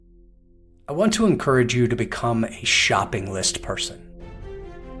I want to encourage you to become a shopping list person.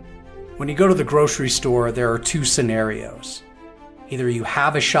 When you go to the grocery store, there are two scenarios. Either you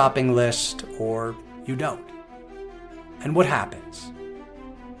have a shopping list or you don't. And what happens?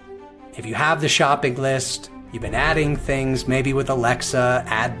 If you have the shopping list, you've been adding things, maybe with Alexa,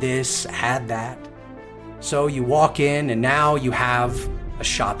 add this, add that. So you walk in and now you have a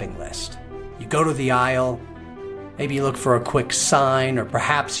shopping list. You go to the aisle, maybe you look for a quick sign, or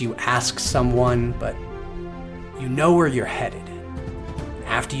perhaps you ask someone, but you know where you're headed.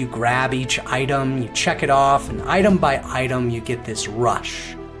 After you grab each item, you check it off, and item by item, you get this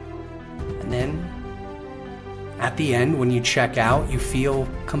rush. And then, at the end, when you check out, you feel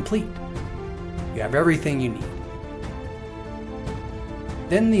complete. You have everything you need.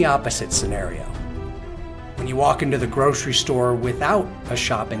 Then the opposite scenario. When you walk into the grocery store without a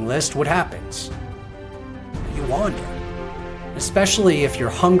shopping list, what happens? You wander. Especially if you're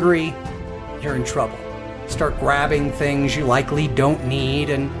hungry, you're in trouble. Start grabbing things you likely don't need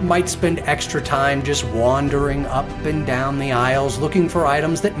and might spend extra time just wandering up and down the aisles looking for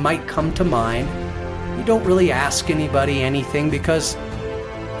items that might come to mind. You don't really ask anybody anything because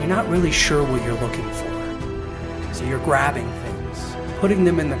you're not really sure what you're looking for. So you're grabbing things, putting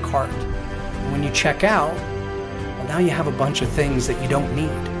them in the cart. And when you check out, well, now you have a bunch of things that you don't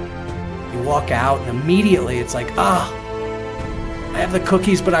need. You walk out and immediately it's like, I have the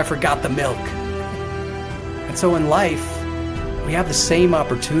cookies, but I forgot the milk. And so in life, we have the same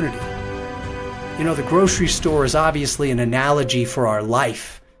opportunity. You know, the grocery store is obviously an analogy for our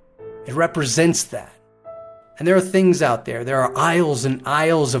life. It represents that. And there are things out there. There are aisles and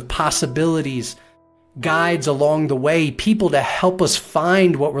aisles of possibilities, guides along the way, people to help us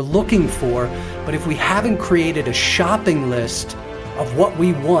find what we're looking for. But if we haven't created a shopping list of what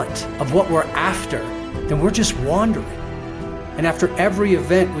we want, of what we're after, then we're just wandering. And after every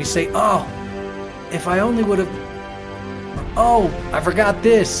event, we say, if I only would have, I forgot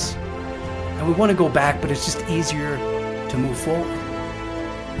this. And we want to go back, but it's just easier to move forward.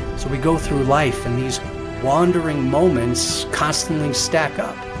 So we go through life and these wandering moments constantly stack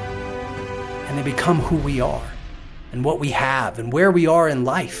up. And they become who we are and what we have and where we are in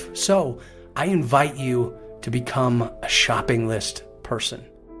life. So I invite you to become a shopping list person.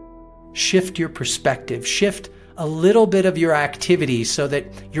 Shift your perspective, shift a little bit of your activity so that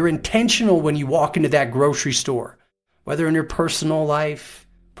you're intentional when you walk into that grocery store, whether in your personal life,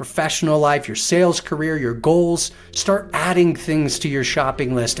 professional life, your sales career, your goals. Start adding things to your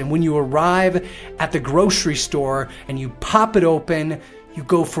shopping list. And when you arrive at the grocery store and you pop it open, you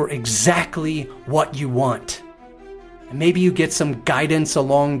go for exactly what you want. And maybe you get some guidance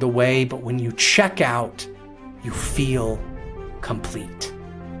along the way, but when you check out, you feel complete.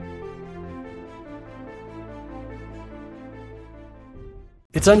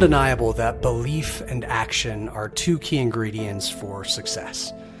 It's undeniable that belief and action are two key ingredients for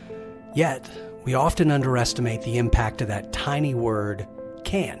success. Yet, we often underestimate the impact of that tiny word,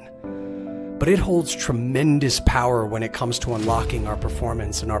 can. But it holds tremendous power when it comes to unlocking our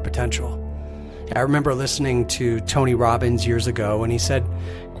performance and our potential. I remember listening to Tony Robbins years ago, and he said,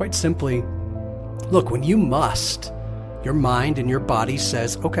 quite simply, look, when you must, your mind and your body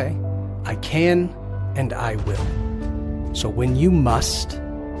says, okay, I can and I will. So when you must,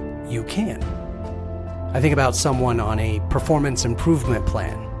 you can. I think about someone on a performance improvement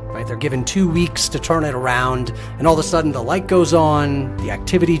plan, right? They're given 2 weeks to turn it around, and all of a sudden the light goes on, the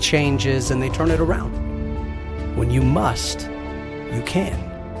activity changes, and they turn it around. When you must, you can.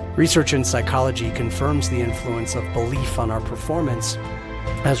 Research in psychology confirms the influence of belief on our performance.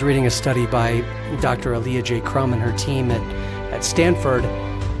 I was reading a study by Dr. Aaliyah J. Crum and her team at Stanford,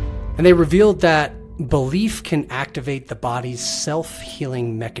 and they revealed that belief can activate the body's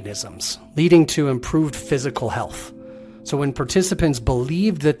self-healing mechanisms, leading to improved physical health. So when participants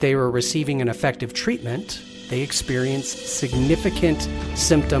believed that they were receiving an effective treatment, they experienced significant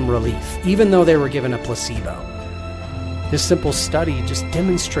symptom relief, even though they were given a placebo. This simple study just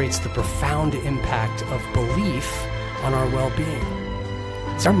demonstrates the profound impact of belief on our well-being.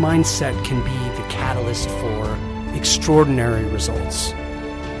 As our mindset can be the catalyst for extraordinary results.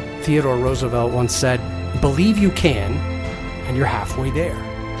 Theodore Roosevelt once said, "Believe you can, and you're halfway there."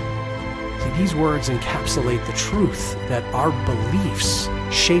 See, these words encapsulate the truth that our beliefs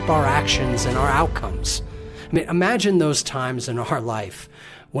shape our actions and our outcomes. I mean, imagine those times in our life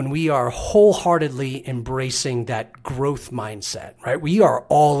when we are wholeheartedly embracing that growth mindset, right? We are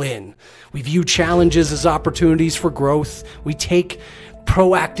all in. We view challenges as opportunities for growth. We take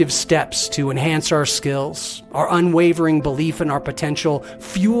proactive steps to enhance our skills. Our unwavering belief in our potential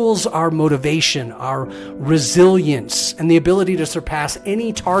fuels our motivation, our resilience, and the ability to surpass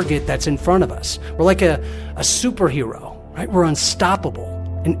any target that's in front of us. We're like a superhero, right? We're unstoppable.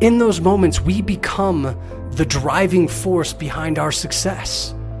 And in those moments, we become the driving force behind our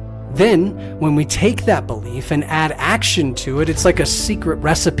success. Then, when we take that belief and add action to it, it's like a secret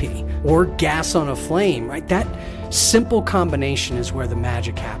recipe or gas on a flame, right? That simple combination is where the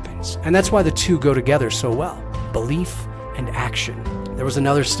magic happens. And that's why the two go together so well, belief and action. There was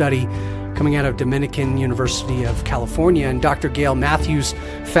another study coming out of Dominican University of California, and Dr. Gail Matthews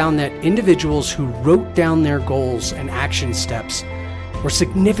found that individuals who wrote down their goals and action steps were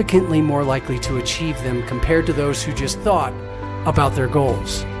significantly more likely to achieve them compared to those who just thought about their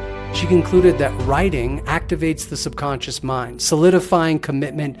goals. She concluded that writing activates the subconscious mind, solidifying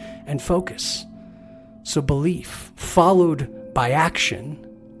commitment and focus. So belief, followed by action,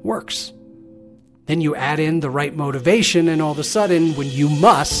 works. Then you add in the right motivation, and all of a sudden, when you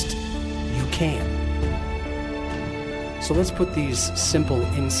must, you can. So let's put these simple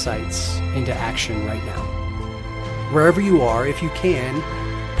insights into action right now. Wherever you are, if you can,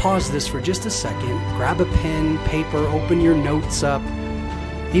 pause this for just a second, grab a pen, paper, open your notes up,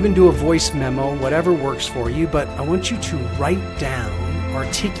 even do a voice memo, whatever works for you, but I want you to write down,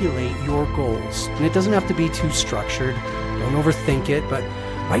 articulate your goals. And it doesn't have to be too structured, don't overthink it, but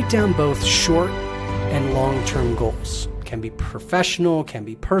write down both short and long-term goals. Can be professional, can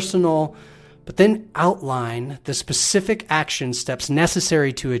be personal, but then outline the specific action steps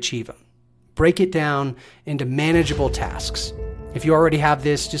necessary to achieve them. Break it down into manageable tasks. If you already have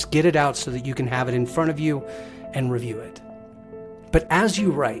this, just get it out so that you can have it in front of you and review it. But as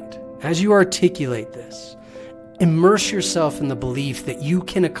you write, as you articulate this, immerse yourself in the belief that you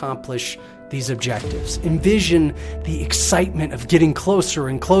can accomplish these objectives. Envision the excitement of getting closer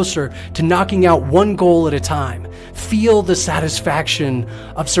and closer to knocking out one goal at a time. Feel the satisfaction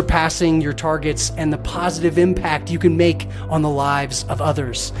of surpassing your targets and the positive impact you can make on the lives of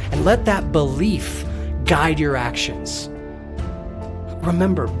others. And let that belief guide your actions.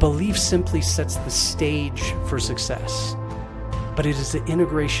 Remember, belief simply sets the stage for success. But it is the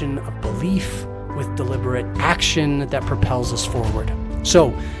integration of belief with deliberate action that propels us forward.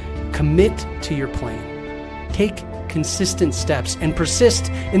 So, commit to your plan. Take consistent steps and persist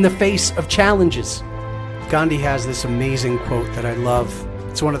in the face of challenges. Gandhi has this amazing quote that I love.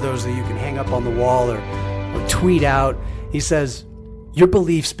 It's one of those that you can hang up on the wall or tweet out. He says, "Your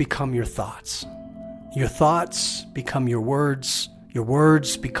beliefs become your thoughts. Your thoughts become your words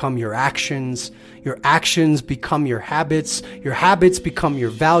become your actions become your habits become your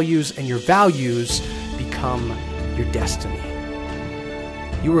values, and your values become your destiny."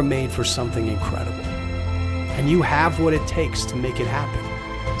 You were made for something incredible, and you have what it takes to make it happen.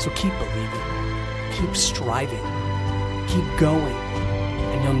 So keep believing, keep striving, keep going,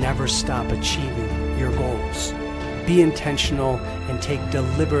 and you'll never stop achieving your goals. Be intentional and take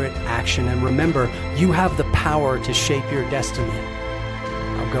deliberate action, and remember, you have the power to shape your destiny.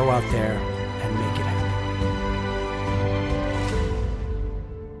 Now go out there and make it happen.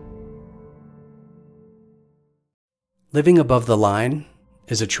 Living above the line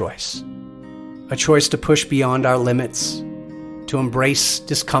is a choice to push beyond our limits, to embrace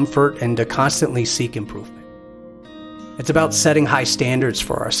discomfort, and to constantly seek improvement. It's about setting high standards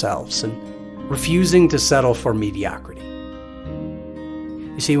for ourselves and refusing to settle for mediocrity.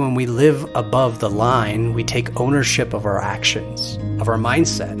 You see, when we live above the line, we take ownership of our actions, of our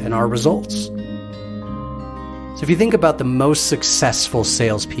mindset, and our results. So if you think about the most successful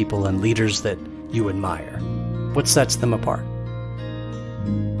salespeople and leaders that you admire, what sets them apart?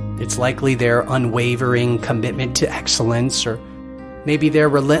 It's likely their unwavering commitment to excellence, or maybe their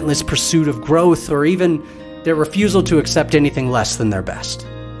relentless pursuit of growth, or even their refusal to accept anything less than their best,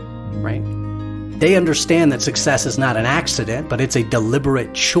 right? They understand that success is not an accident, but it's a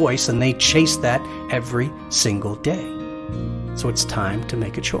deliberate choice, and they chase that every single day. So it's time to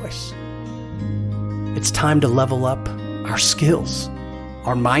make a choice. It's time to level up our skills,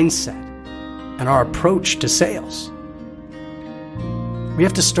 our mindset, and our approach to sales. We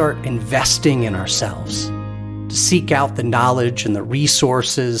have to start investing in ourselves to seek out the knowledge and the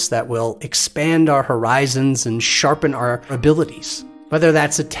resources that will expand our horizons and sharpen our abilities. Whether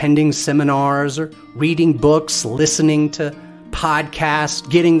that's attending seminars or reading books, listening to podcasts,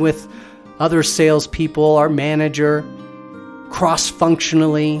 getting with other salespeople, our manager,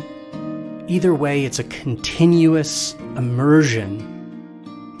 cross-functionally. Either way, it's a continuous immersion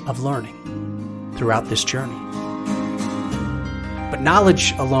of learning throughout this journey. But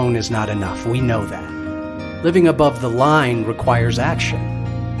knowledge alone is not enough. We know that. Living above the line requires action,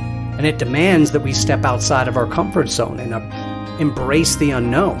 and it demands that we step outside of our comfort zone and embrace the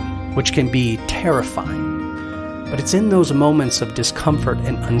unknown, which can be terrifying. But it's in those moments of discomfort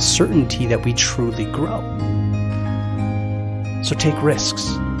and uncertainty that we truly grow. So take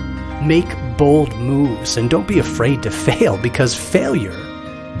risks, make bold moves, and don't be afraid to fail, because failure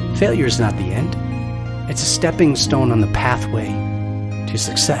is not the end. It's a stepping stone on the pathway to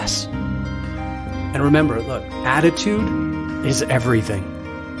success. And remember, look, attitude is everything.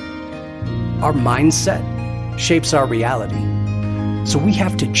 Our mindset shapes our reality. So we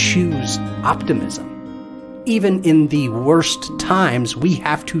have to choose optimism. Even in the worst times, we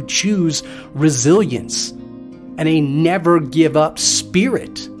have to choose resilience and a never give up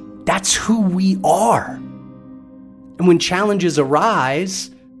spirit. That's who we are. And when challenges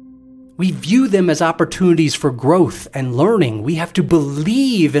arise, we view them as opportunities for growth and learning. We have to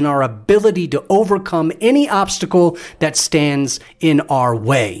believe in our ability to overcome any obstacle that stands in our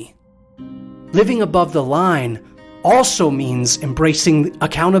way. Living above the line also means embracing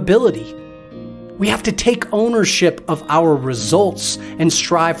accountability. We have to take ownership of our results and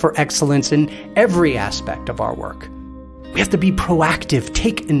strive for excellence in every aspect of our work. We have to be proactive,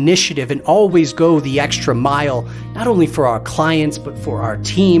 take initiative, and always go the extra mile, not only for our clients, but for our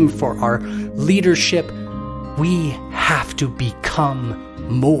team, for our leadership. We have to become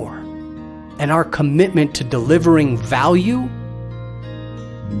more. And our commitment to delivering value,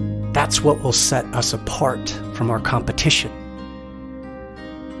 that's what will set us apart from our competition.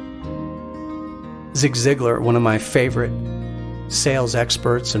 Zig Ziglar, one of my favorite sales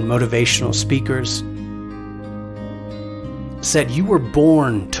experts and motivational speakers, said, "You were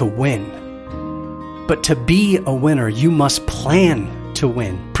born to win, but to be a winner, you must plan to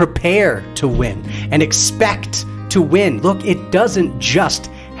win, prepare to win, and expect to win." Look, it doesn't just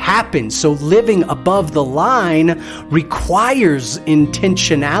happen. So living above the line requires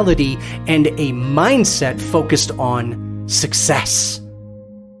intentionality and a mindset focused on success.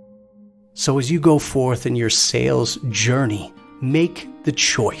 So as you go forth in your sales journey, make the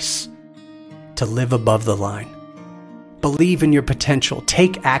choice to live above the line. Believe in your potential,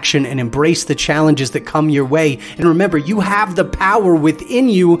 take action, and embrace the challenges that come your way. And remember, you have the power within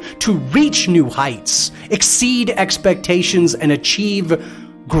you to reach new heights, exceed expectations, and achieve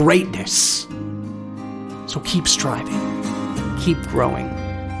greatness. So keep striving, keep growing,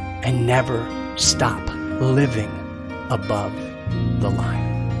 and never stop living above the line.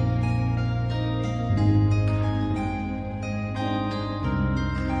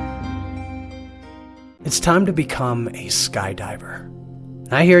 It's time to become a skydiver.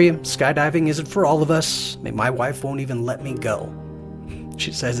 I hear you, skydiving isn't for all of us. I mean, my wife won't even let me go.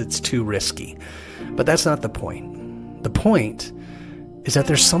 She says it's too risky. But that's not the point. The point is that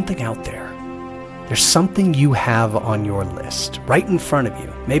there's something out there. There's something you have on your list, right in front of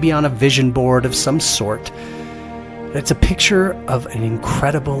you, maybe on a vision board of some sort. It's a picture of an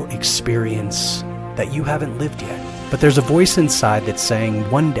incredible experience that you haven't lived yet. But there's a voice inside that's saying,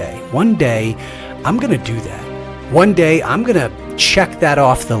 one day, I'm going to do that. One day, I'm going to check that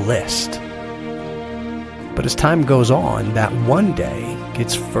off the list. But as time goes on, that one day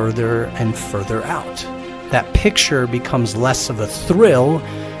gets further and further out. That picture becomes less of a thrill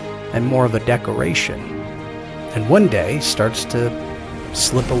and more of a decoration. And one day starts to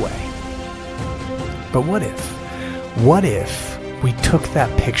slip away. But what if we took that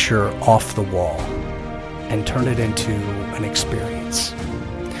picture off the wall and turned it into an experience?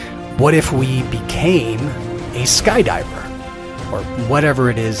 What if we became a skydiver, or whatever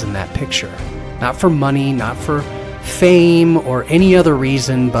it is in that picture? Not for money, not for fame or any other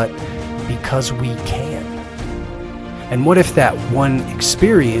reason, but because we can. And what if that one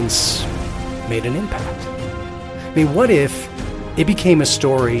experience made an impact? I mean, what if it became a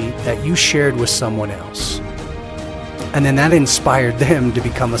story that you shared with someone else, and then that inspired them to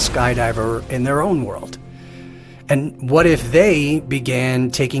become a skydiver in their own world? And what if they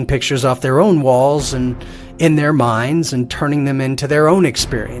began taking pictures off their own walls and in their minds and turning them into their own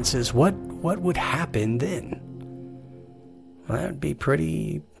experiences? What would happen then? Well, that would be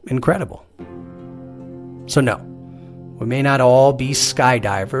pretty incredible. So no, we may not all be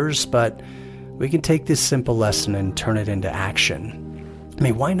skydivers, but we can take this simple lesson and turn it into action. I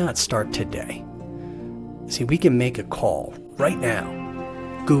mean, why not start today? See, we can make a call right now,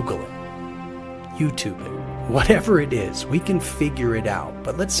 Google it, YouTube it, whatever it is, we can figure it out.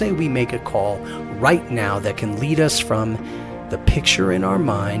 But let's say we make a call right now that can lead us from the picture in our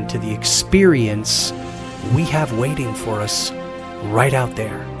mind to the experience we have waiting for us right out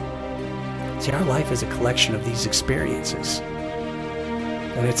there. See, our life is a collection of these experiences.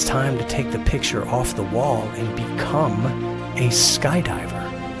 then it's time to take the picture off the wall and become a skydiver.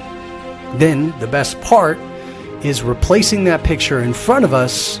 Then the best part is replacing that picture in front of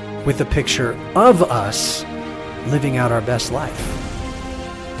us with a picture of us living out our best life.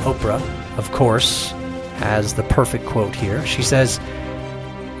 Oprah, of course, has the perfect quote here. She says,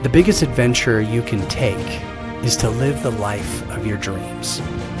 "The biggest adventure you can take is to live the life of your dreams."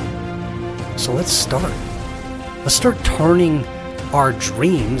 So let's start. Let's start turning our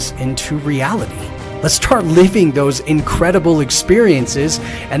dreams into reality. Let's start living those incredible experiences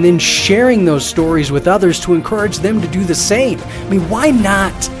and then sharing those stories with others to encourage them to do the same. I mean, why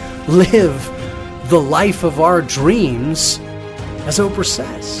not live the life of our dreams, as Oprah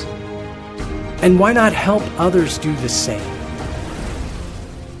says? And why not help others do the same?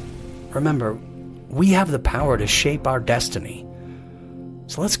 Remember, we have the power to shape our destiny.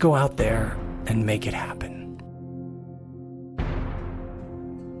 So let's go out there and make it happen.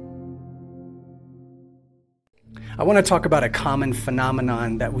 I want to talk about a common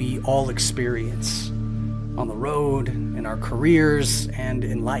phenomenon that we all experience on the road, in our careers, and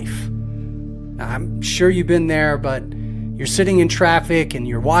in life. Now, I'm sure you've been there, but you're sitting in traffic and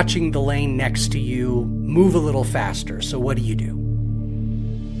you're watching the lane next to you move a little faster. So what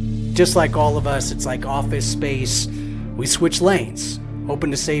do? Just like all of us, it's like Office Space. We switch lanes,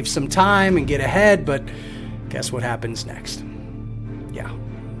 hoping to save some time and get ahead, but guess what happens next? Yeah.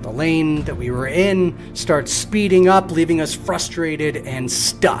 The lane that we were in starts speeding up, leaving us frustrated and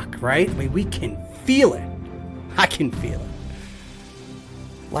stuck, right? I mean, we can feel it. I can feel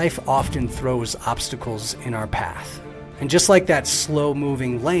it. Life often throws obstacles in our path. And just like that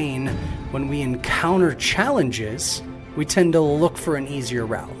slow-moving lane, when we encounter challenges, we tend to look for an easier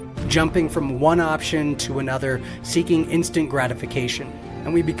route, jumping from one option to another, seeking instant gratification.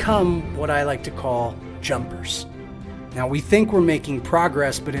 And we become what I like to call jumpers. Now, we think we're making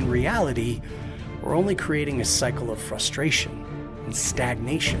progress, but in reality, we're only creating a cycle of frustration and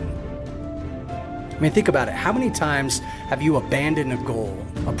stagnation. I mean, think about it. How many times have you abandoned a goal,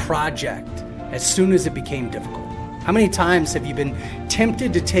 a project, as soon as it became difficult? How many times have you been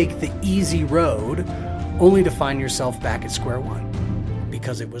tempted to take the easy road, only to find yourself back at square one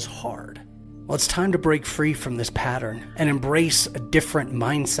because it was hard? Well, it's time to break free from this pattern and embrace a different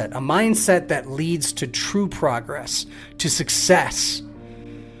mindset, a mindset that leads to true progress, to success.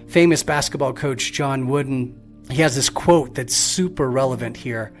 Famous basketball coach John Wooden, he has this quote that's super relevant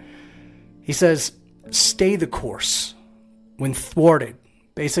here. He says, "Stay the course when thwarted."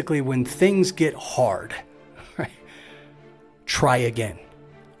 Basically, when things get hard, right? Try again,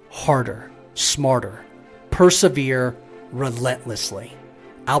 harder, smarter, persevere relentlessly.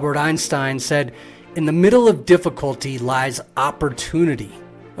 Albert Einstein said, "In the middle of difficulty lies opportunity."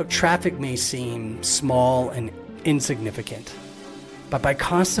 Look, traffic may seem small and insignificant, but by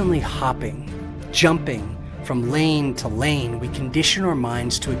constantly hopping, jumping from lane to lane, we condition our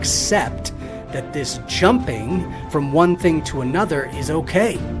minds to accept that this jumping from one thing to another is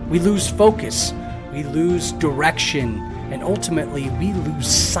okay. We lose focus, we lose direction, and ultimately we lose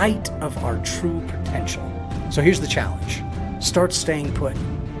sight of our true potential. So here's the challenge. Start staying put.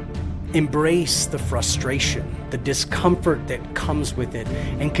 Embrace the frustration, the discomfort that comes with it,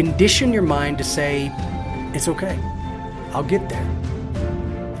 and condition your mind to say, "It's okay, I'll get there."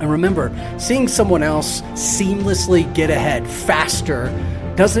 And remember, seeing someone else seamlessly get ahead faster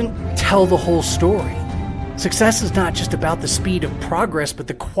doesn't tell the whole story. Success is not just about the speed of progress, but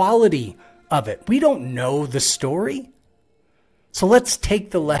the quality of it. We don't know the story. So let's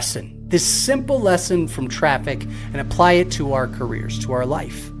take the lesson, this simple lesson from traffic, and apply it to our careers, to our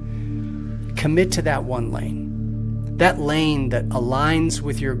life. Commit to that one lane, that lane that aligns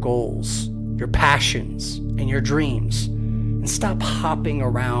with your goals, your passions, and your dreams, and stop hopping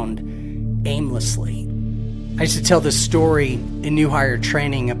around aimlessly. I used to tell this story in new hire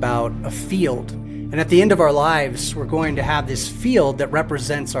training about a field, and at the end of our lives, we're going to have this field that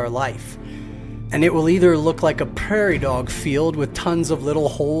represents our life. And it will either look like a prairie dog field with tons of little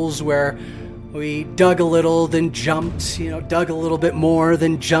holes where we dug a little, then jumped, dug a little bit more,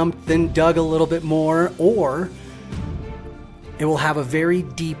 then jumped, then dug a little bit more, or it will have a very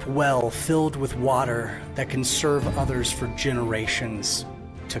deep well filled with water that can serve others for generations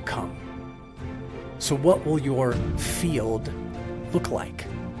to come. So what will your field look like?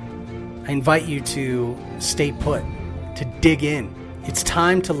 I invite you to stay put, to dig in. It's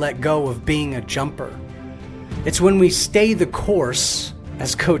time to let go of being a jumper. It's when we stay the course,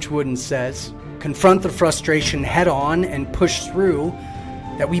 as Coach Wooden says, confront the frustration head on and push through,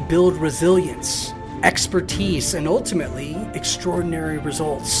 that we build resilience, expertise, and ultimately extraordinary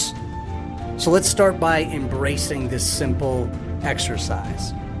results. So let's start by embracing this simple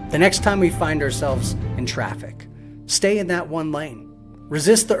exercise. The next time we find ourselves in traffic, stay in that one lane.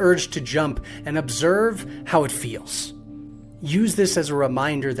 Resist the urge to jump and observe how it feels. Use this as a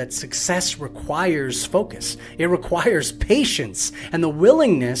reminder that success requires focus. It requires patience and the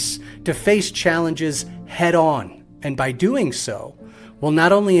willingness to face challenges head on. And by doing so, we'll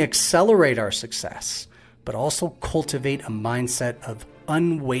not only accelerate our success, but also cultivate a mindset of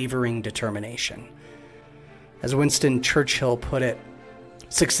unwavering determination. As Winston Churchill put it,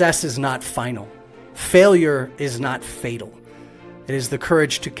 success is not final. Failure is not fatal. It is the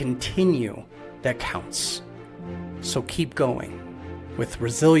courage to continue that counts. So keep going with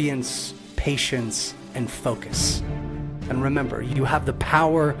resilience, patience, and focus. And remember, you have the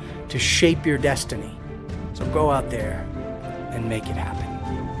power to shape your destiny. So go out there and make it happen.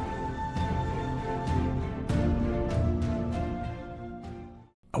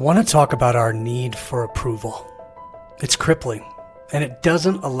 I want to talk about our need for approval. It's crippling, and it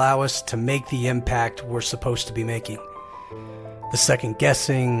doesn't allow us to make the impact we're supposed to be making. The second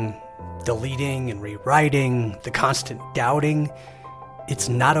guessing, deleting and rewriting, the constant doubting, it's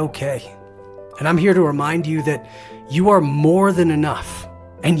not okay. And I'm here to remind you that you are more than enough,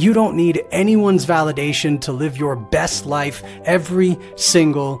 and you don't need anyone's validation to live your best life every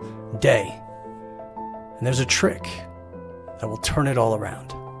single day. And there's a trick that will turn it all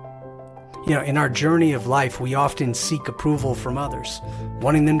around. In our journey of life, we often seek approval from others,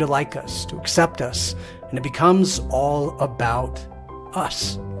 wanting them to like us, to accept us, and it becomes all about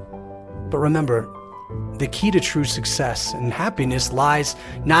us. But remember, the key to true success and happiness lies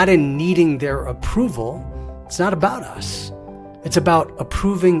not in needing their approval. It's not about us. It's about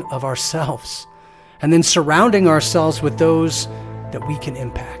approving of ourselves and then surrounding ourselves with those that we can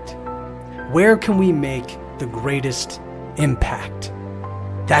impact. Where can we make the greatest impact?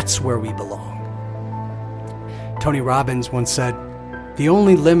 That's where we belong. Tony Robbins once said, "The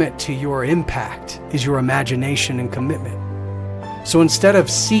only limit to your impact is your imagination and commitment." So instead of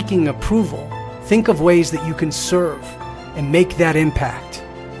seeking approval, think of ways that you can serve and make that impact.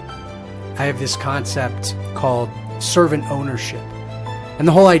 I have this concept called servant ownership. And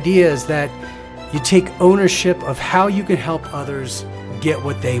the whole idea is that you take ownership of how you can help others get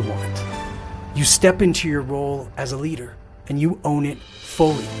what they want. You step into your role as a leader and you own it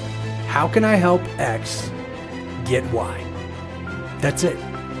fully. How can I help X get Y? That's it.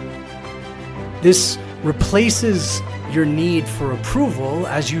 This replaces your need for approval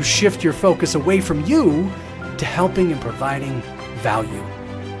as you shift your focus away from you to helping and providing value.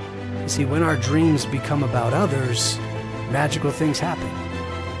 You see, when our dreams become about others, magical things happen.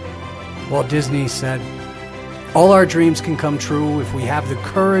 Walt Disney said, "All our dreams can come true if we have the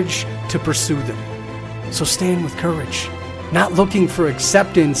courage to pursue them." So stand with courage, not looking for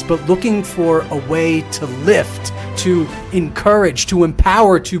acceptance, but looking for a way to lift, to encourage, to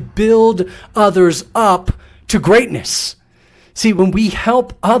empower, to build others up to greatness. See, when we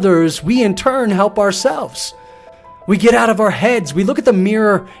help others, we in turn help ourselves. We get out of our heads, we look at the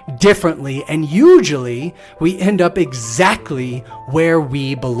mirror differently, and usually we end up exactly where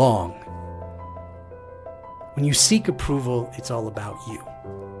we belong. When you seek approval, it's all about you.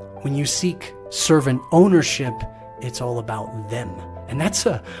 When you seek servant ownership, it's all about them. And that's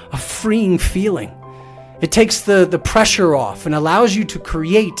a freeing feeling. It takes the pressure off and allows you to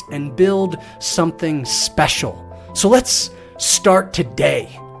create and build something special. So let's start today.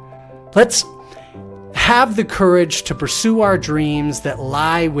 Let's have the courage to pursue our dreams that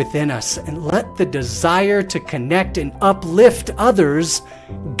lie within us and let the desire to connect and uplift others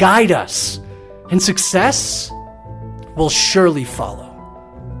guide us. And success will surely follow.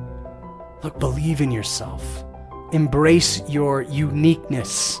 Look, believe in yourself. Embrace your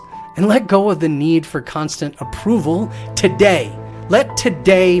uniqueness and let go of the need for constant approval today. Let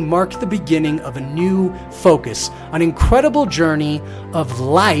today mark the beginning of a new focus, an incredible journey of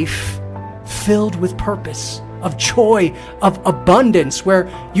life filled with purpose, of joy, of abundance, where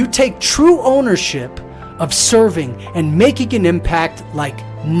you take true ownership of serving and making an impact like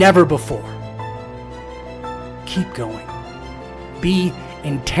never before. Keep going. Be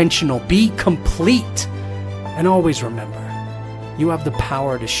intentional. Be complete. And always remember, you have the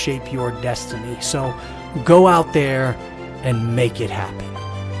power to shape your destiny. So go out there and make it happen.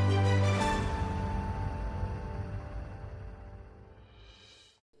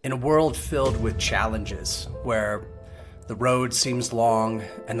 In a world filled with challenges, where the road seems long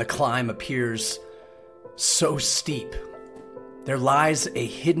and the climb appears so steep, there lies a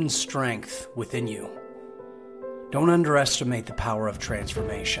hidden strength within you. Don't underestimate the power of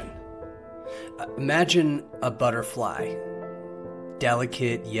transformation. Imagine a butterfly,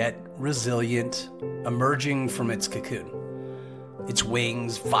 delicate yet resilient, emerging from its cocoon. its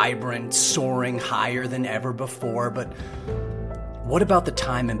wings vibrant, soaring higher than ever before. But what about the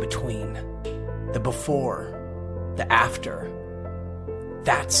time in between? The before, the after?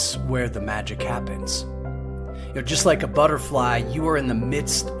 That's where the magic happens. Just like a butterfly, you are in the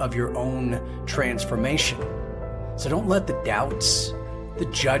midst of your own transformation. So don't let the doubts, the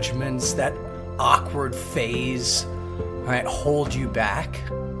judgments, that awkward phase, hold you back.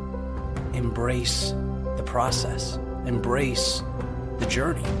 Embrace the process. Embrace the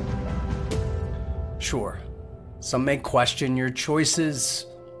journey. Sure, some may question your choices.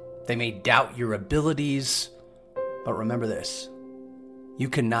 They may doubt your abilities. But remember this: you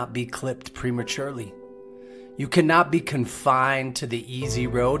cannot be clipped prematurely. You cannot be confined to the easy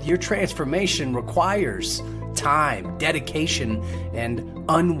road. Your transformation requires time, dedication, and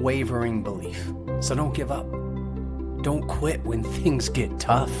unwavering belief. So don't give up. Don't quit when things get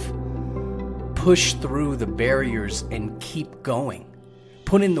tough. Push through the barriers and keep going.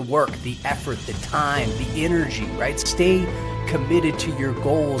 Put in the work, the effort, the time, the energy, right? Stay committed to your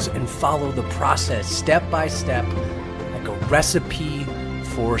goals and follow the process step by step, like a recipe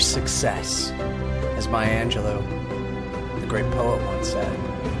for success. As Maya Angelou, the great poet, once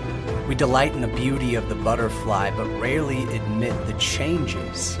said, we delight in the beauty of the butterfly, but rarely admit the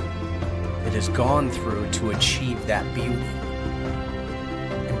changes it has gone through to achieve that beauty.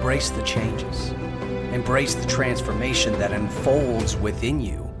 Embrace the changes. Embrace the transformation that unfolds within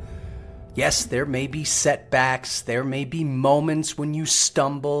you. Yes, there may be setbacks. There may be moments when you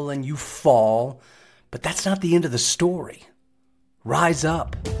stumble and you fall, but that's not the end of the story. Rise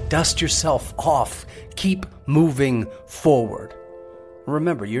up, dust yourself off, keep moving forward.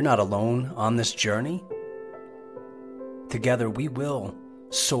 Remember, you're not alone on this journey. Together we will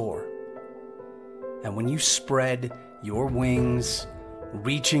soar. And when you spread your wings,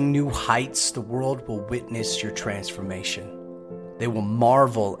 reaching new heights, the world will witness your transformation. They will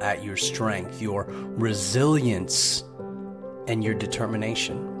marvel at your strength, your resilience, and your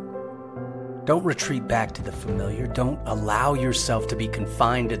determination. Don't retreat back to the familiar. Don't allow yourself to be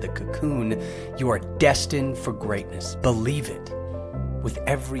confined to the cocoon. You are destined for greatness. Believe it with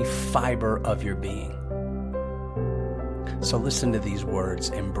every fiber of your being. So listen to these words,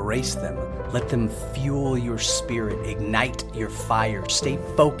 embrace them, let them fuel your spirit, ignite your fire. Stay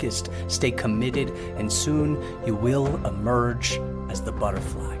focused, stay committed, and soon you will emerge as the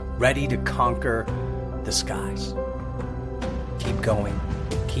butterfly, ready to conquer the skies. Keep going,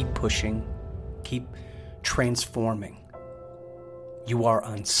 keep pushing, keep transforming. You are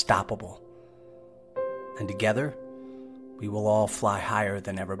unstoppable. And together, we will all fly higher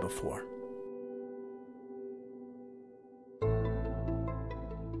than ever before.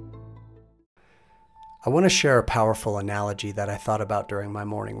 I want to share a powerful analogy that I thought about during my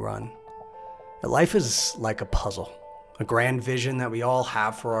morning run. Life is like a puzzle, a grand vision that we all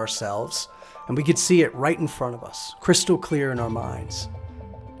have for ourselves, and we could see it right in front of us, crystal clear in our minds.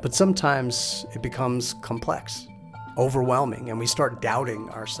 But sometimes it becomes complex, overwhelming, and we start doubting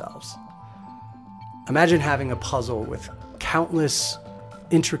ourselves. Imagine having a puzzle with countless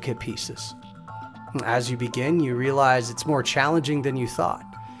intricate pieces. As you begin, you realize it's more challenging than you thought.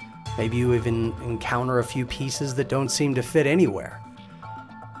 Maybe you even encounter a few pieces that don't seem to fit anywhere.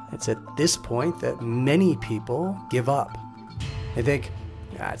 It's at this point that many people give up. They think,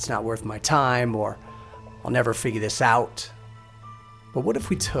 it's not worth my time, or I'll never figure this out. But what if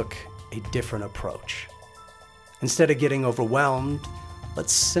we took a different approach? Instead of getting overwhelmed,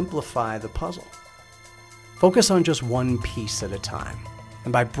 let's simplify the puzzle. Focus on just one piece at a time.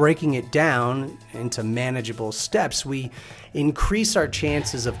 And by breaking it down into manageable steps, we increase our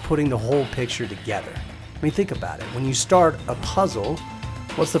chances of putting the whole picture together. I mean, think about it. When you start a puzzle,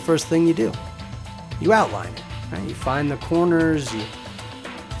 what's the first thing you do? You outline it, right? You find the corners, you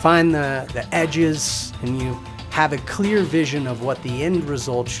find the edges, and you have a clear vision of what the end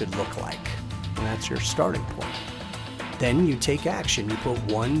result should look like. And that's your starting point. Then you take action. You put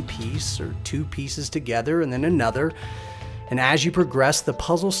one piece or two pieces together and then another. And as you progress, the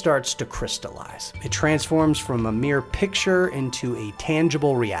puzzle starts to crystallize. It transforms from a mere picture into a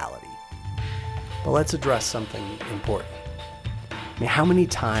tangible reality. But let's address something important. I mean, how many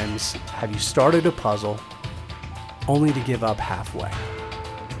times have you started a puzzle only to give up halfway?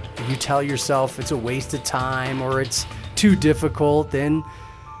 You tell yourself it's a waste of time or it's too difficult, then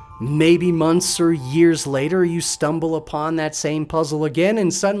maybe months or years later you stumble upon that same puzzle again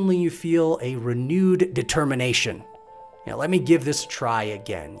and suddenly you feel a renewed determination. Let me give this a try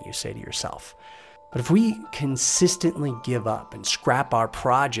again, you say to yourself. But if we consistently give up and scrap our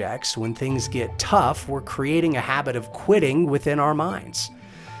projects when things get tough, we're creating a habit of quitting within our minds.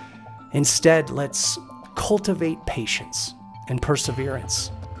 Instead, let's cultivate patience and perseverance.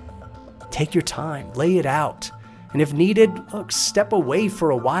 Take your time, lay it out. And if needed, look, step away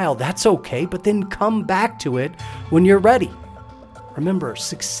for a while. That's okay, but then come back to it when you're ready. Remember,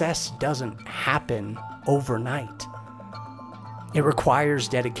 success doesn't happen overnight. It requires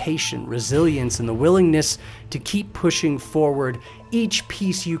dedication, resilience, and the willingness to keep pushing forward. Each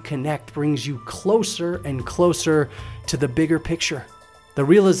piece you connect brings you closer and closer to the bigger picture, the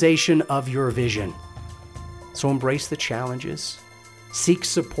realization of your vision. So embrace the challenges, seek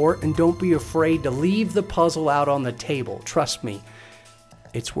support, and don't be afraid to leave the puzzle out on the table. Trust me,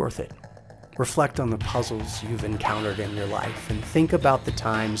 it's worth it. Reflect on the puzzles you've encountered in your life and think about the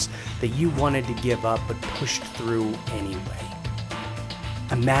times that you wanted to give up but pushed through anyway.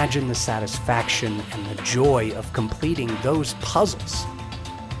 Imagine the satisfaction and the joy of completing those puzzles.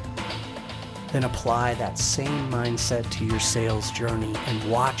 Then apply that same mindset to your sales journey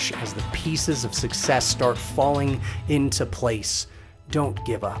and watch as the pieces of success start falling into place. Don't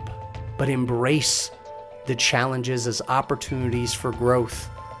give up, but embrace the challenges as opportunities for growth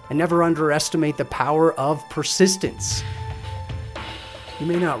and never underestimate the power of persistence. You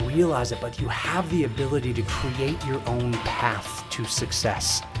may not realize it, but you have the ability to create your own path to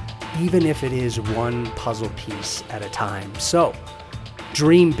success, even if it is one puzzle piece at a time. So,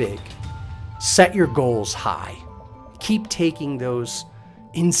 dream big, set your goals high, keep taking those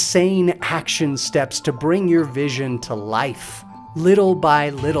insane action steps to bring your vision to life, little by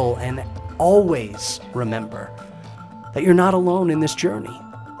little, and always remember that you're not alone in this journey.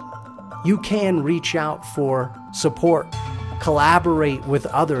 You can reach out for support, collaborate with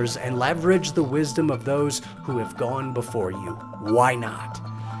others, and leverage the wisdom of those who have gone before you. Why not?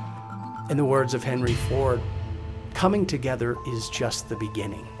 In the words of Henry Ford, coming together is just the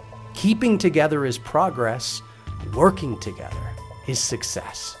beginning. Keeping together is progress. Working together is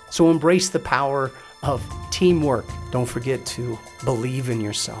success. So embrace the power of teamwork. Don't forget to believe in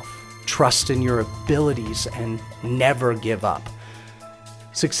yourself, trust in your abilities, and never give up.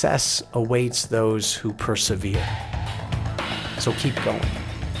 Success awaits those who persevere. So keep going,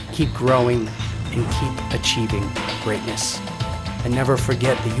 keep growing, and keep achieving greatness. And never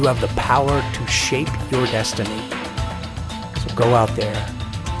forget that you have the power to shape your destiny. So go out there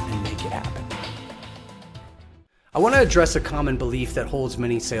and make it happen. I want to address a common belief that holds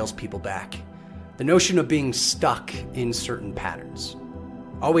many salespeople back. The notion of being stuck in certain patterns.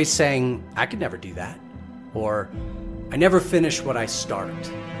 Always saying, I could never do that. Or, I never finish what I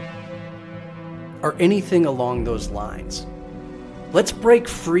start. Or anything along those lines. Let's break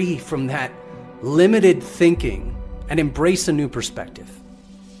free from that limited thinking and embrace a new perspective.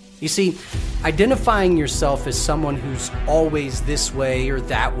 You see, identifying yourself as someone who's always this way or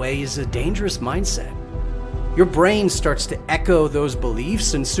that way is a dangerous mindset. Your brain starts to echo those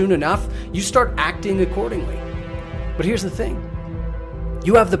beliefs, and soon enough, you start acting accordingly. But here's the thing.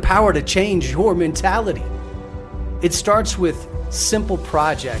 You have the power to change your mentality. It starts with simple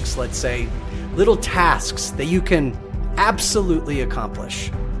projects, let's say, little tasks that you can absolutely accomplish.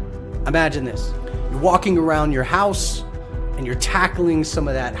 Imagine this. You're walking around your house and you're tackling some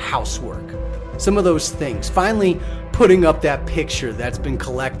of that housework, some of those things, finally putting up that picture that's been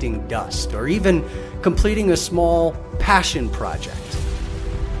collecting dust, or even completing a small passion project.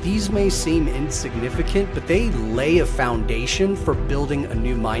 These may seem insignificant, but they lay a foundation for building a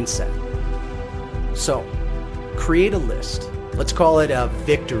new mindset. So, create a list. Let's call it a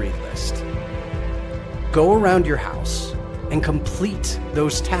victory list. Go around your house and complete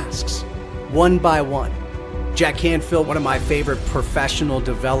those tasks one by one. Jack Canfield, one of my favorite professional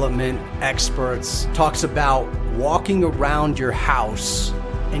development experts, talks about walking around your house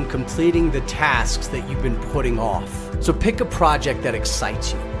and completing the tasks that you've been putting off. So pick a project that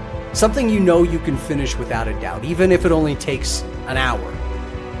excites you, something you know you can finish without a doubt, even if it only takes an hour.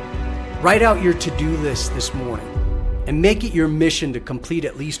 Write out your to-do list this morning and make it your mission to complete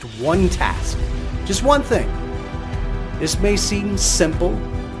at least one task. Just one thing. This may seem simple,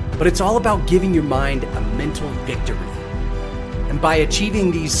 but it's all about giving your mind a mental victory. And by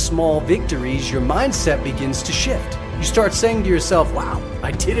achieving these small victories, your mindset begins to shift. You start saying to yourself, wow,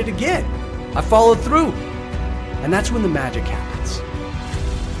 I did it again. I followed through. And that's when the magic happens.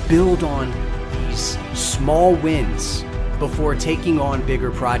 Build on these small wins before taking on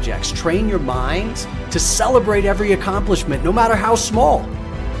bigger projects. Train your mind to celebrate every accomplishment, no matter how small.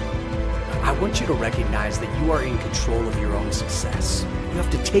 I want you to recognize that you are in control of your own success. You have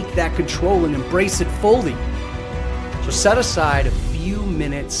to take that control and embrace it fully. So set aside a few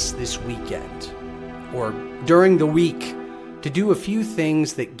minutes this weekend or during the week to do a few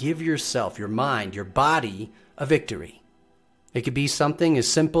things that give yourself, your mind, your body a victory. It could be something as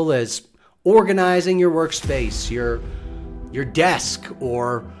simple as organizing your workspace, your your desk,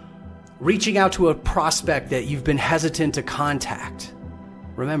 or reaching out to a prospect that you've been hesitant to contact.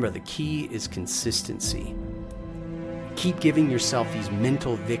 Remember, the key is consistency. Keep giving yourself these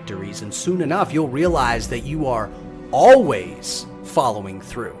mental victories, and soon enough, you'll realize that you are always following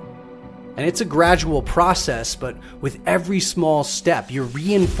through. And it's a gradual process, but with every small step, you're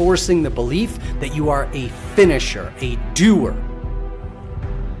reinforcing the belief that you are a finisher, a doer.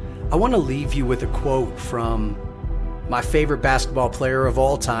 I want to leave you with a quote from my favorite basketball player of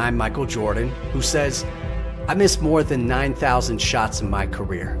all time, Michael Jordan, who says, "I missed more than 9,000 shots in my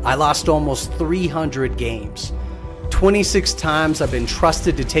career. I lost almost 300 games. 26 times I've been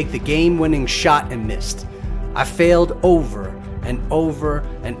trusted to take the game-winning shot and missed. I failed over and over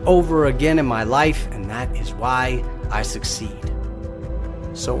and over again in my life, and that is why I succeed."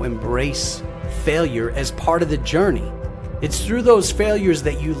 So embrace failure as part of the journey. It's through those failures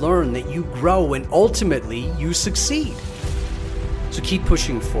that you learn, that you grow, and ultimately you succeed. So keep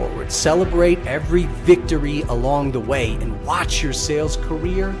pushing forward. Celebrate every victory along the way and watch your sales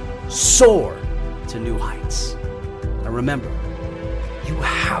career soar to new heights. And remember, you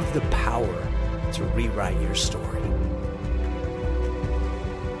have the power to rewrite your story.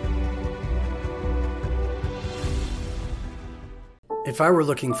 If I were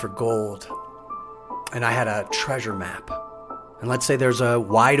looking for gold and I had a treasure map, and let's say there's a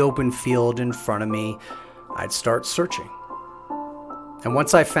wide open field in front of me, I'd start searching. And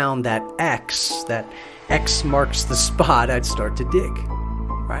once I found that X marks the spot, I'd start to dig,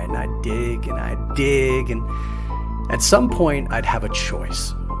 right? And I'd dig, and at some point I'd have a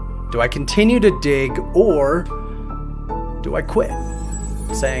choice. Do I continue to dig, or do I quit?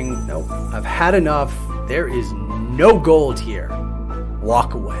 Saying, nope, I've had enough. There is no gold here.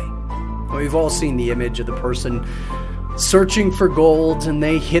 Walk away. We've all seen the image of the person searching for gold, and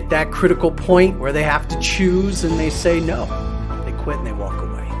they hit that critical point where they have to choose, and they say no. They quit and they walk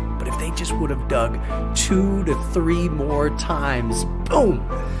away. But if they just would have dug 2 to 3 more times, boom,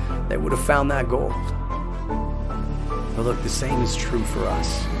 they would have found that gold. But look, the same is true for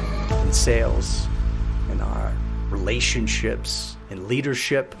us in sales, in our relationships, in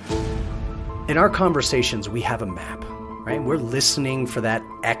leadership. In our conversations, we have a map, right? We're listening for that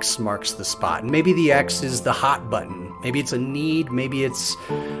X marks the spot. And maybe the X is the hot button. Maybe it's a need. Maybe it's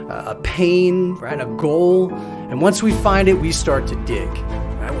a pain, right? A goal. And once we find it, we start to dig,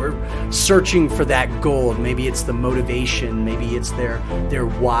 right? We're searching for that gold. Maybe it's the motivation. Maybe it's their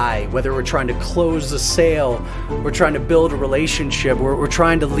why. Whether we're trying to close a sale, we're trying to build a relationship, we're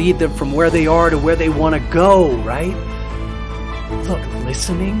trying to lead them from where they are to where they want to go, right? Look,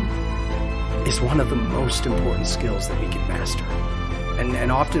 listening is one of the most important skills that we can master.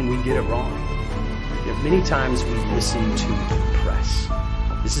 And often we get it wrong. Many times we listen to impress.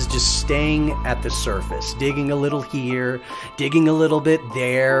 This is just staying at the surface, digging a little here, digging a little bit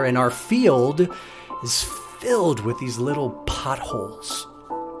there, and our field is filled with these little potholes.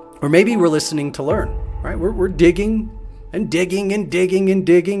 Or maybe we're listening to learn, right? We're digging and digging and digging and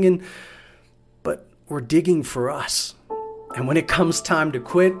digging, but we're digging for us. And when it comes time to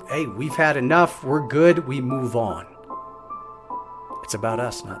quit, hey, we've had enough, we're good, we move on. It's about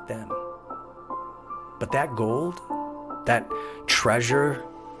us, not them. But that gold, that treasure,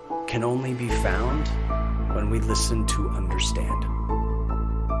 can only be found when we listen to understand.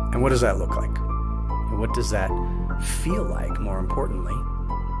 And what does that look like? And what does that feel like, more importantly?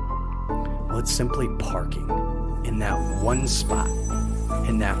 Well, it's simply parking in that one spot,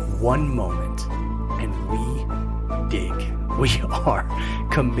 in that one moment, and we dig. We are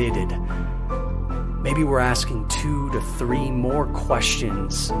committed. Maybe we're asking 2 to 3 more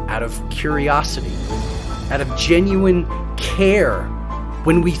questions out of curiosity, out of genuine care.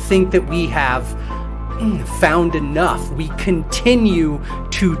 When we think that we have found enough, we continue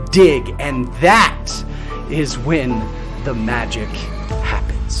to dig, and that is when the magic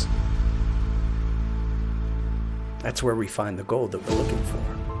happens. That's where we find the gold that we're looking for.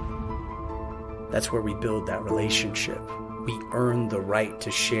 That's where we build that relationship. We earn the right to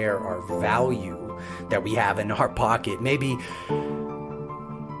share our value that we have in our pocket. Maybe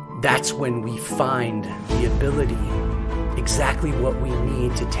that's when we find the ability, exactly what we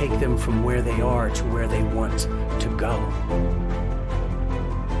need to take them from where they are to where they want to go.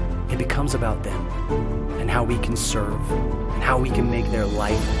 It becomes about them and how we can serve and how we can make their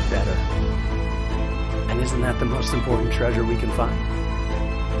life better. And isn't that the most important treasure we can find?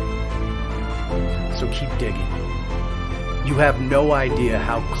 So keep digging. You have no idea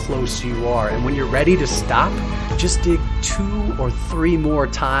how close you are. And when you're ready to stop, just dig 2 or 3 more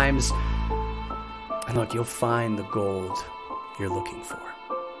times. And look, you'll find the gold you're looking for.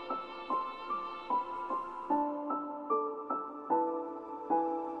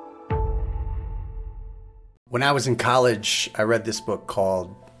 When I was in college, I read this book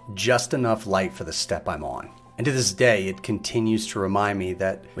called Just Enough Light for the Step I'm On. And to this day, it continues to remind me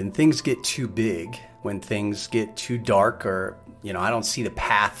that when things get too big, when things get too dark, or, I don't see the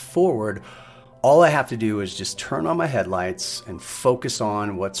path forward, all I have to do is just turn on my headlights and focus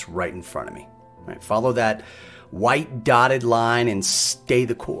on what's right in front of me. Right? Follow that white dotted line and stay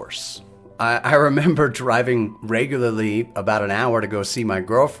the course. I remember driving regularly about an hour to go see my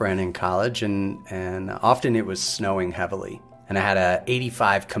girlfriend in college, and often it was snowing heavily. And I had a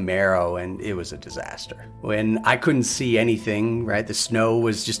 85 Camaro, and it was a disaster. When I couldn't see anything, right, the snow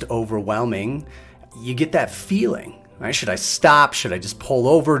was just overwhelming, you get that feeling, right? Should I stop? Should I just pull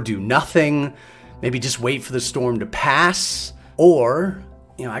over, do nothing? Maybe just wait for the storm to pass? Or,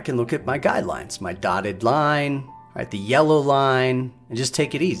 I can look at my guidelines, my dotted line, right, the yellow line, and just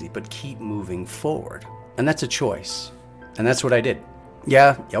take it easy, but keep moving forward. And that's a choice. And that's what I did.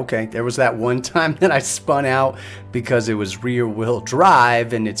 Yeah, okay, there was that one time that I spun out because it was rear-wheel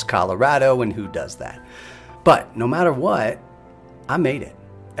drive and it's Colorado, and who does that? But no matter what, I made it.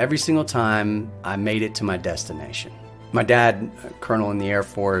 Every single time, I made it to my destination. My dad, colonel in the Air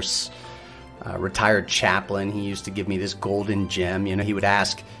Force, retired chaplain, he used to give me this golden gem. He would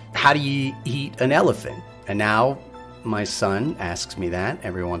ask, how do you eat an elephant? And now my son asks me that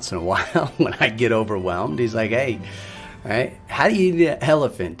every once in a while when I get overwhelmed. He's like, hey, right, how do you eat an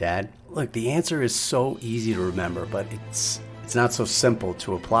elephant, Dad? Look, the answer is so easy to remember, but it's not so simple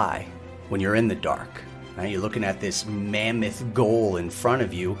to apply when you're in the dark. Right? You're looking at this mammoth goal in front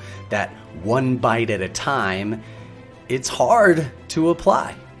of you that one bite at a time, it's hard to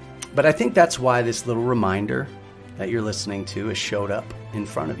apply. But I think that's why this little reminder that you're listening to has showed up in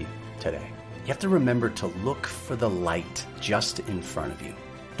front of you today. You have to remember to look for the light just in front of you.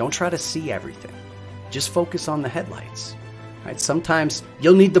 Don't try to see everything. Just focus on the headlights. Right? Sometimes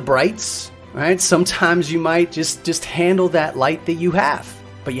you'll need the brights. Right? Sometimes you might just handle that light that you have.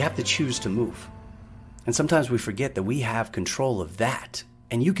 But you have to choose to move. And sometimes we forget that we have control of that.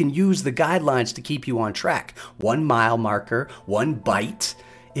 And you can use the guidelines to keep you on track. 1 mile marker, 1 bite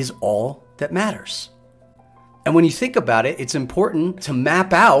is all that matters. And when you think about it, it's important to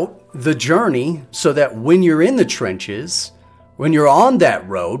map out the journey so that when you're in the trenches, when you're on that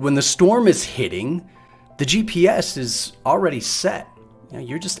road, when the storm is hitting, the GPS is already set.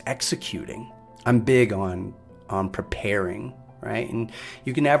 You're just executing. I'm big on preparing, right? And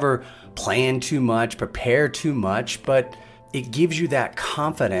you can never plan too much, prepare too much, but it gives you that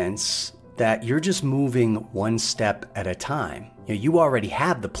confidence that you're just moving one step at a time. You already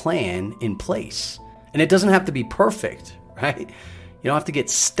have the plan in place. And it doesn't have to be perfect, right? You don't have to get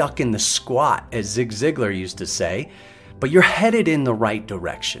stuck in the squat, as Zig Ziglar used to say, but you're headed in the right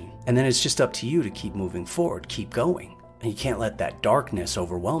direction. And then it's just up to you to keep moving forward, keep going. And you can't let that darkness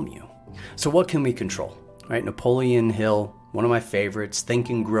overwhelm you. So what can we control, right? Napoleon Hill, one of my favorites, Think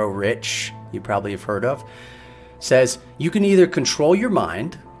and Grow Rich, you probably have heard of, says you can either control your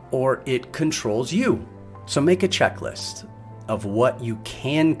mind or it controls you. So make a checklist of what you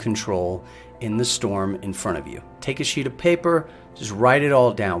can control in the storm in front of you. Take a sheet of paper, just write it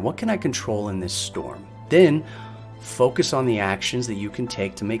all down. What can I control in this storm? Then focus on the actions that you can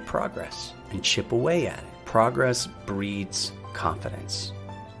take to make progress and chip away at it. Progress breeds confidence.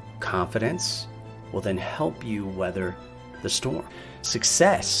 Confidence will then help you weather the storm.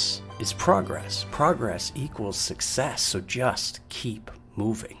 Success is progress. Progress equals success. So just keep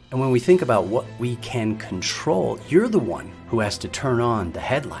moving. And when we think about what we can control, you're the one who has to turn on the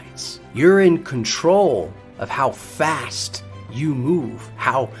headlights. You're in control of how fast you move,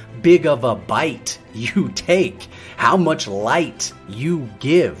 how big of a bite you take, how much light you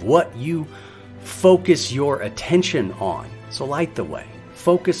give, what you focus your attention on. So light the way.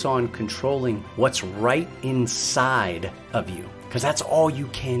 Focus on controlling what's right inside of you, because that's all you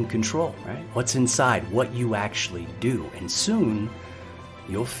can control, right? What's inside, what you actually do. And soon,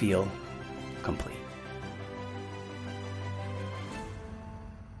 you'll feel complete.